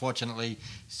 well, unfortunately,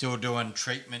 still doing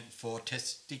treatment for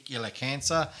testicular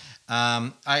cancer.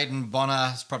 Aidan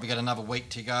Bonner's probably got another week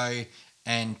to go.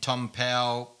 And Tom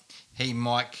Powell, he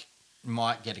might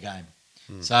get a game.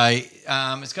 So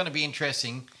it's going to be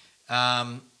interesting. We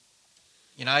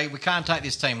can't take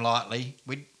this team lightly.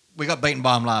 We got beaten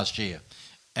by them last year,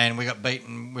 and we got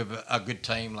beaten with a good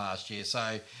team last year.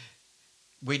 So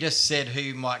we just said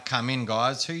who might come in,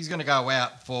 guys. Who's going to go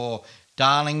out for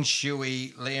Darling,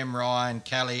 Shuey, Liam Ryan,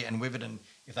 Kelly, and Witherton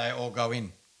if they all go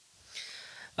in?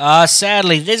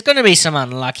 Sadly, there's going to be some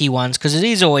unlucky ones because it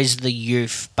is always the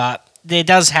youth, but there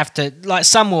does have to, like,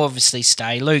 some will obviously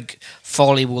stay. Luke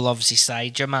Foley will obviously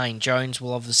stay. Jermaine Jones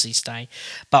will obviously stay.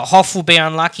 But Hoff will be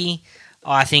unlucky.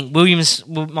 I think Williams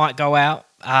might go out.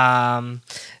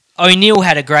 O'Neill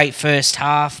had a great first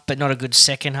half, but not a good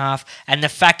second half. And the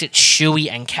fact that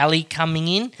Shuey and Kelly coming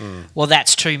in, well,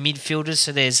 that's 2 midfielders,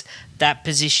 so there's that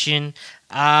position.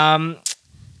 And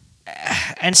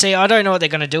see, I don't know what they're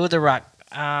going to do with the ruck.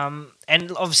 And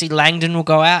obviously Langdon will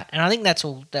go out, and I think that's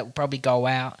all that will probably go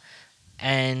out.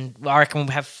 And I reckon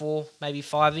we'll have 4, maybe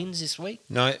 5 ins this week.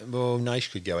 No, well,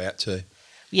 Naish could go out too.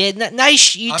 Yeah,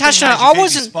 Naish, you touched on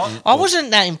it. I wasn't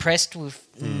that impressed with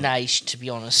Naish, to be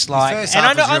honest. first And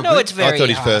half was I real know good. it's very I thought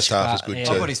his harsh, first half but, was good yeah.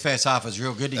 too. I thought his first half was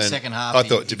real good. His And second half, I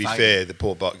thought, to be faded. fair, the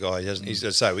poor guy,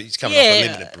 he's coming off a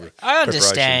limited preparation. I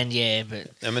understand, yeah, but...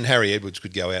 I mean, Harry Edwards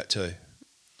could go out too.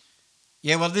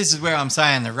 Yeah, well, this is where I'm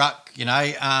saying the ruck,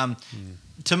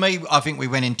 To me, I think we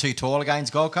went in too tall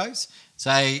against Gold Coast.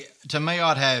 So, to me,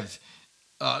 I'd have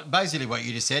basically what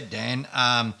you just said, Dan.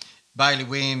 Bailey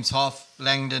Williams, Hoff,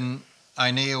 Langdon,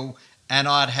 O'Neill, and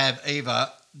I'd have either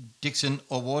Dixon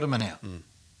or Waterman out.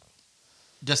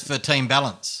 Just for team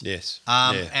balance. Yes.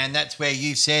 And that's where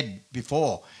you said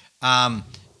before,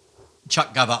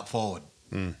 chuck Gov up forward.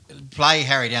 Play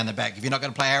Harry down the back. If you're not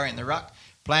going to play Harry in the ruck,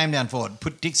 play him down forward.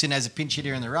 Put Dixon as a pinch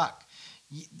hitter in the ruck.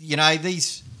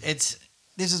 This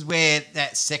is where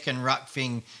that second ruck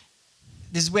thing,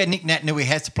 this is where Nick Naitanui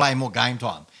has to play more game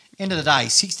time. end of the day,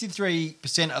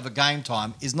 63% of a game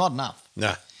time is not enough.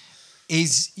 No.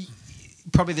 He's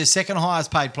probably the second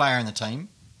highest paid player in the team.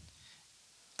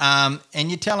 And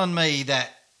you're telling me that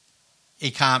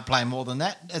he can't play more than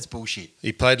that? That's bullshit.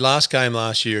 He played last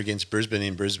year against Brisbane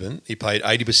in Brisbane. He played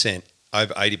 80%,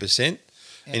 over 80%,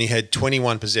 and he had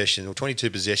 21 possessions or 22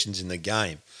 possessions in the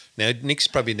game. Now, Nick's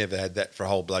probably never had that for a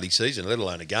whole bloody season, let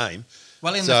alone a game.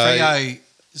 Well, in So, the Freo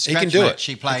scratch can do match,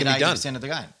 it. he played It can be 80% of the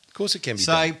game. Of course it can be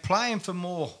So done. playing for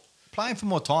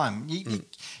more time.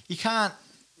 You can't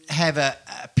have a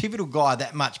pivotal guy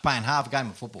that much playing half a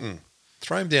game of football.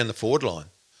 Throw him down the forward line.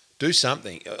 Do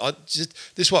something. This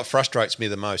is what frustrates me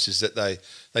the most is that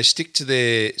they stick to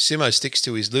Simo sticks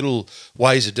to his little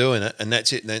ways of doing it, and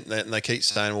that's it. And they keep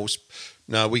saying, well,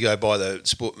 no, we go by the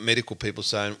sport medical people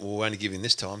saying, well, we'll only give him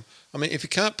this time. I mean, if you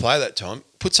can't play that time,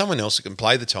 put someone else who can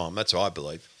play the time. That's what I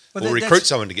believe. Well, or recruit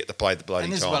someone to get to play the bloody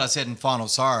And this time. is what I said in Final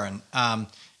Siren.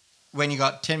 When you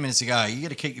got 10 minutes to go, you got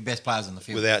to keep your best players on the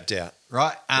field. Without doubt.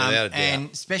 Right? Without a doubt.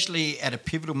 And especially at a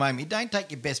pivotal moment, you don't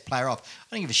take your best player off.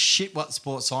 I don't give a shit what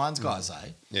sports science guys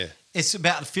say. Yeah. It's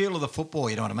about the feel of the football,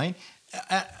 you know what I mean?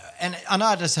 And I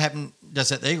know it doesn't happen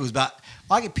just at the Eagles, but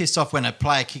I get pissed off when a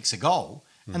player kicks a goal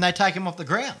and they take him off the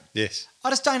ground. Yes. I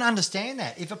just don't understand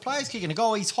that. If a player's kicking a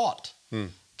goal, he's hot.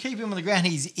 Keep him on the ground.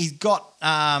 He's got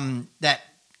that.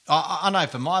 I know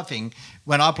for my thing,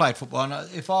 when I played football,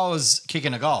 if I was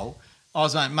kicking a goal, I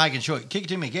was making sure, kick it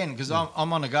to me again because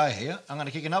I'm on a go here. I'm going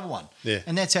to kick another one. Yeah.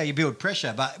 And that's how you build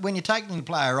pressure. But when you're taking the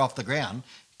player off the ground,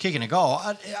 kicking a goal,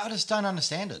 I just don't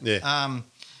understand it. Yeah.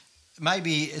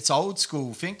 Maybe it's old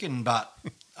school thinking, but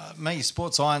me,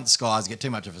 sports science guys get too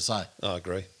much of a say. I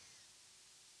agree.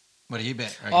 What do you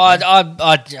bet?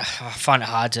 I find it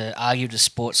hard to argue with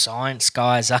sports science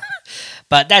guys,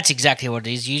 but that's exactly what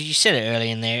it is. You said it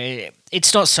earlier in there.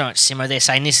 It's not so much Simo. They're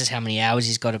saying this is how many hours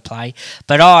he's got to play.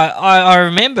 But I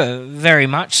remember very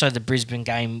much so the Brisbane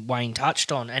game Wayne touched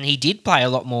on, and he did play a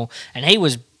lot more, and he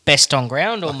was best on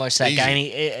ground almost that easy. game.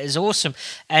 It is awesome.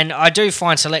 And I do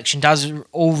find selection does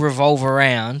all revolve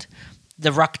around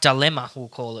the ruck dilemma, we'll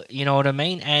call it. You know what I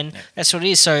mean? And that's what it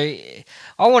is. So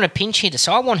I want a pinch hitter,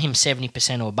 so I want him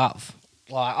 70% or above.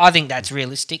 Like, I think that's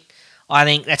realistic. I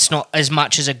think that's not as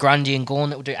much as a Grundy and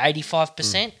Gawn that will do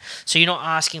 85%. So you're not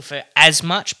asking for as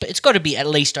much, but it's got to be at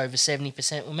least over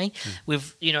 70% with me,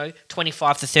 with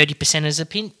 25 to 30% as a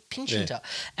pinch hitter.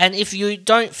 And if you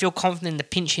don't feel confident in the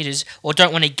pinch hitters or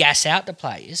don't want to gas out the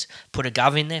players, put a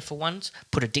Gov in there for once,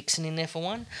 put a Dixon in there for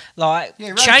one. Like,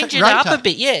 change it up a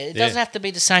bit. Yeah, it doesn't have to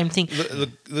be the same thing.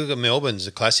 Look at Melbourne's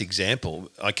a classic example.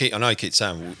 I know I keep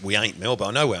saying we ain't Melbourne.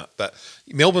 I know we aren't, but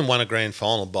Melbourne won a grand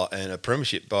final and a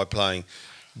premiership by playing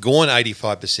Gawn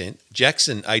 85%,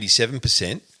 Jackson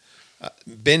 87%,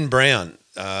 Ben Brown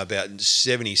about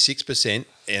 76%,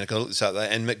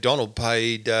 and McDonald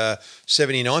paid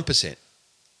 79%.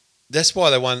 That's why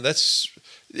they won.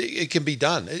 It can be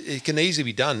done. It can easily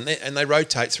be done, and they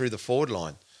rotate through the forward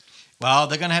line. Well,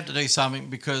 they're going to have to do something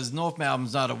because North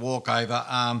Melbourne's not a walkover.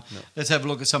 Let's have a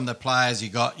look at some of the players you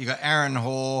got. You got Aaron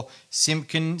Hoare,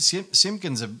 Simpkins.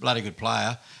 Simpkins a bloody good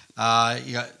player.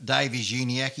 You got Davies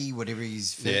Uniacke, whatever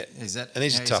he's fit. Is that? And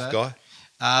he's a tough guy.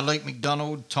 Luke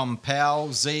McDonald, Tom Powell,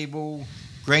 Zeeble,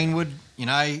 Greenwood.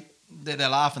 They're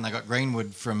laughing. They got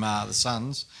Greenwood from the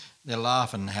Suns. They're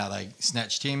laughing how they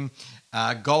snatched him.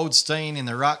 Goldstein in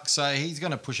the ruck, so he's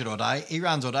going to push it all day. He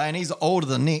runs all day, and he's older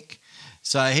than Nick.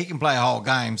 So he can play a whole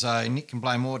game. So Nick can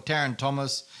play more. Taryn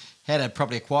Thomas had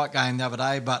probably a quiet game the other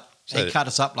day, but he cut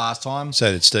us up last time.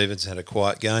 So did Stevens, had a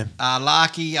quiet game.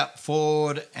 Larkey up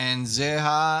forward and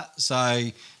Zerha. So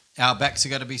our backs are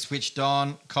going to be switched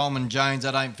on. Coleman Jones,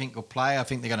 I don't think will play. I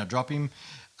think they're going to drop him.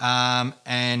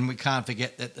 And we can't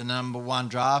forget that the number one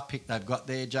draft pick they've got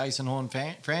there, Jason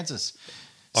Horne-Francis.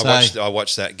 I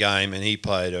watched that game, and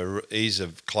he's a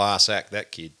class act,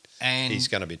 that kid. And he's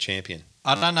going to be a champion.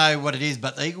 I don't know what it is,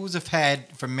 but the Eagles have had,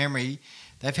 from memory,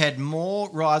 they've had more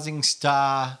Rising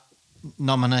Star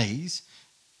nominees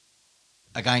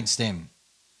against them.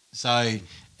 So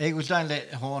Eagles don't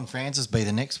let Horne-Francis be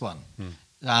the next one.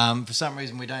 For some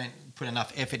reason, we don't put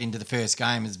enough effort into the first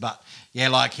game. But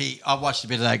I watched a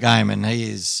bit of that game, and he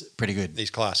is pretty good. He's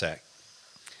class act.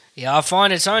 Yeah, I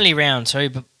find it's only round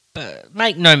 2, but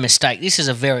make no mistake, this is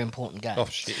a very important game. Oh,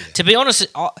 shit, yeah. To be honest,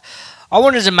 I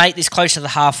wanted to make this close to the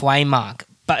halfway mark,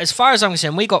 but as far as I'm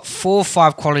concerned, we got 4 or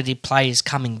 5 quality players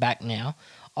coming back now.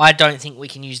 I don't think we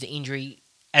can use the injury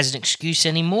as an excuse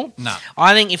anymore. No.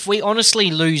 I think if we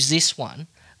honestly lose this one,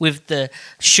 with the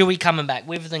Shuey coming back,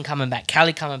 Witherden coming back,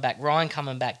 Kelly coming back, Ryan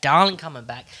coming back, Darling coming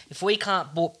back, if we can't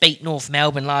beat North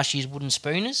Melbourne last year's Wooden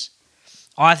Spooners,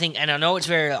 I think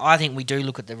we do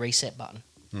look at the reset button.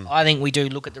 I think we do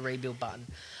look at the rebuild button.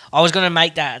 I was going to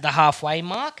make that the halfway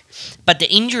mark, but the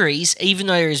injuries, even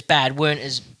though they're as bad, weren't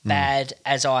as bad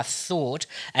as I thought,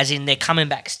 as in they're coming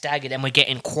back staggered and we're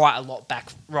getting quite a lot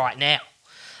back right now.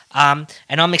 And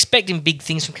I'm expecting big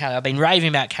things from Kelly. I've been raving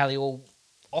about Kelly all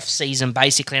off-season,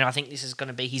 basically, and I think this is going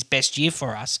to be his best year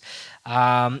for us.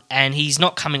 And he's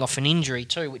not coming off an injury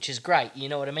too, which is great. You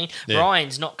know what I mean? Yeah.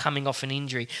 Ryan's not coming off an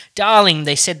injury. Darling,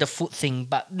 they said the foot thing,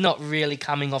 but not really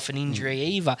coming off an injury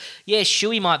either. Yeah,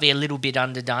 Shuey might be a little bit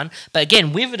underdone, but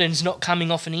again, Witherden's not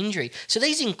coming off an injury. So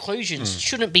these inclusions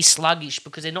shouldn't be sluggish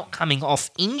because they're not coming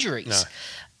off injuries. No.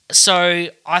 So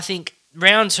I think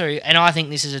round 2, and I think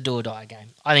this is a do-or-die game.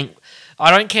 I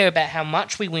don't care about how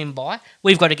much we win by.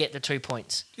 We've got to get the 2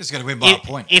 points. Just got to win by a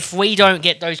point. If we don't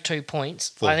get those 2 points,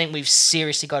 4. I think we've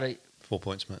seriously got to... 4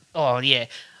 points, mate. Oh, yeah.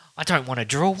 I don't want to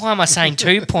draw. Why am I saying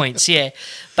 2 points? Yeah.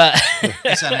 But...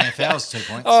 That's only FL's 2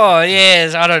 points. Oh,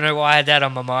 yeah. I don't know why I had that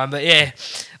on my mind. But, yeah,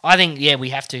 I think, we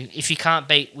have to. If you can't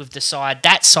beat with the side,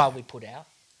 that side we put out.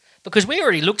 Because we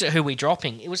already looked at who we're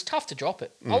dropping. It was tough to drop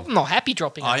it. I'm not happy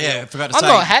dropping Oh, it. yeah, I forgot to I'm say.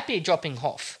 not happy dropping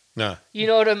Hoff. No. You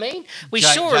know what I mean? We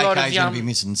saw a lot of JK's young... going to be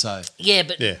missing, so... Yeah,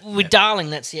 but Yeah. with Darling,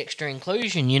 that's the extra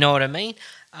inclusion. You know what I mean?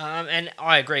 And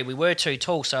I agree. We were too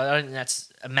tall, so I don't think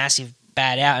that's a massive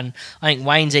bad out. And I think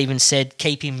Wayne's even said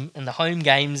keep him in the home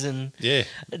games and Yeah.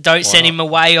 don't send him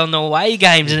away on the away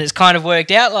games. And it's kind of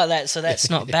worked out like that, so that's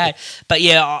not bad. But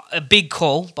yeah, a big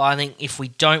call. But I think if we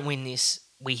don't win this,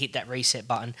 we hit that reset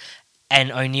button.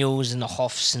 And O'Neill's and the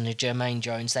Hoffs and the Jermaine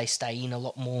Jones, they stay in a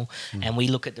lot more. And we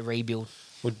look at the rebuild.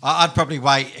 I'd probably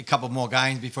wait a couple more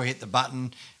games before I hit the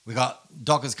button. We got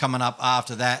Dockers coming up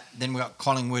after that. Then we got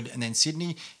Collingwood and then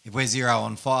Sydney. If we're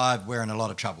 0-5, we're in a lot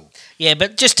of trouble. Yeah,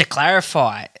 but just to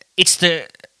clarify,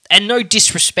 and no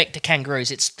disrespect to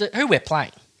Kangaroos, it's who we're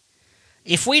playing.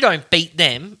 If we don't beat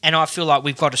them, and I feel like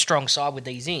we've got a strong side with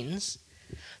these ins,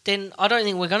 then I don't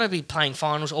think we're going to be playing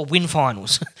finals or win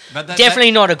finals. But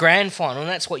Definitely not a grand final, and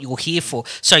that's what you're here for.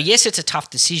 So yes, it's a tough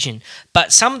decision,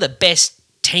 but some of the best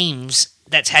teams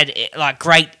that's had like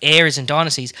great eras and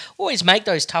dynasties always make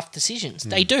those tough decisions.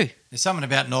 They do. There's something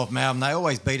about North Melbourne. They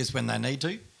always beat us when they need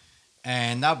to,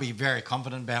 and they'll be very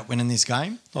confident about winning this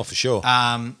game. Oh, for sure.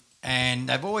 And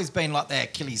they've always been like their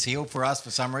Achilles heel for us for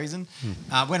some reason.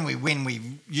 When we win, we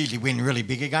usually win really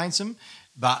big against them.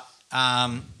 But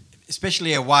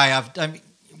especially away,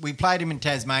 we played them in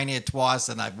Tasmania twice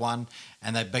and they've won,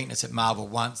 and they've beaten us at Marvel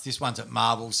once. This one's at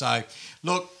Marvel. So,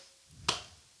 look,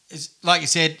 it's, like you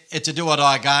said, it's a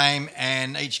do-or-die game,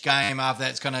 and each game after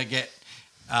that's going to get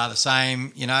the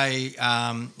same. You know,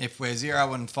 if we're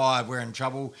 0-5, we're in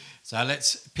trouble. So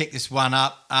let's pick this one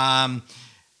up.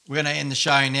 We're going to end the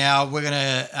show now. We're going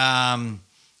to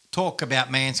talk about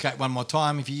Manscaped one more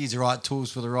time. If you use the right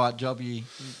tools for the right job, you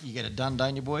get it done,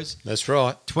 don't you, boys? That's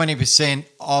right. 20%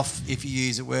 off if you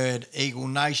use the word Eagle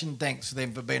Nation. Thanks for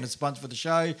them for being a sponsor for the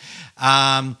show.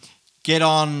 Get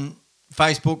on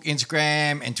Facebook,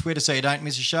 Instagram, and Twitter so you don't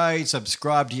miss a show.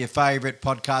 Subscribe to your favourite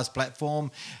podcast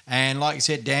platform. And like you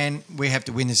said, Dan, we have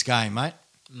to win this game, mate.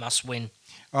 Must win.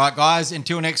 All right, guys,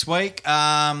 until next week,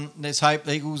 let's hope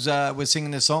the Eagles were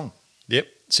singing this song. Yep.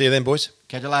 See you then, boys.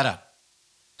 Catch you later.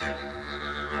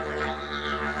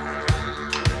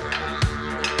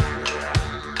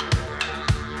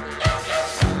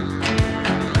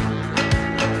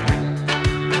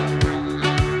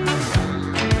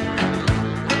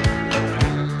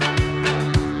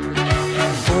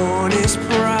 Born is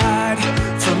pride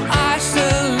from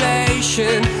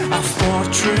isolation, a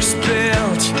fortress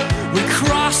built. We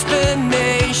cross the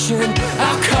nation,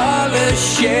 our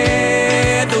colors share.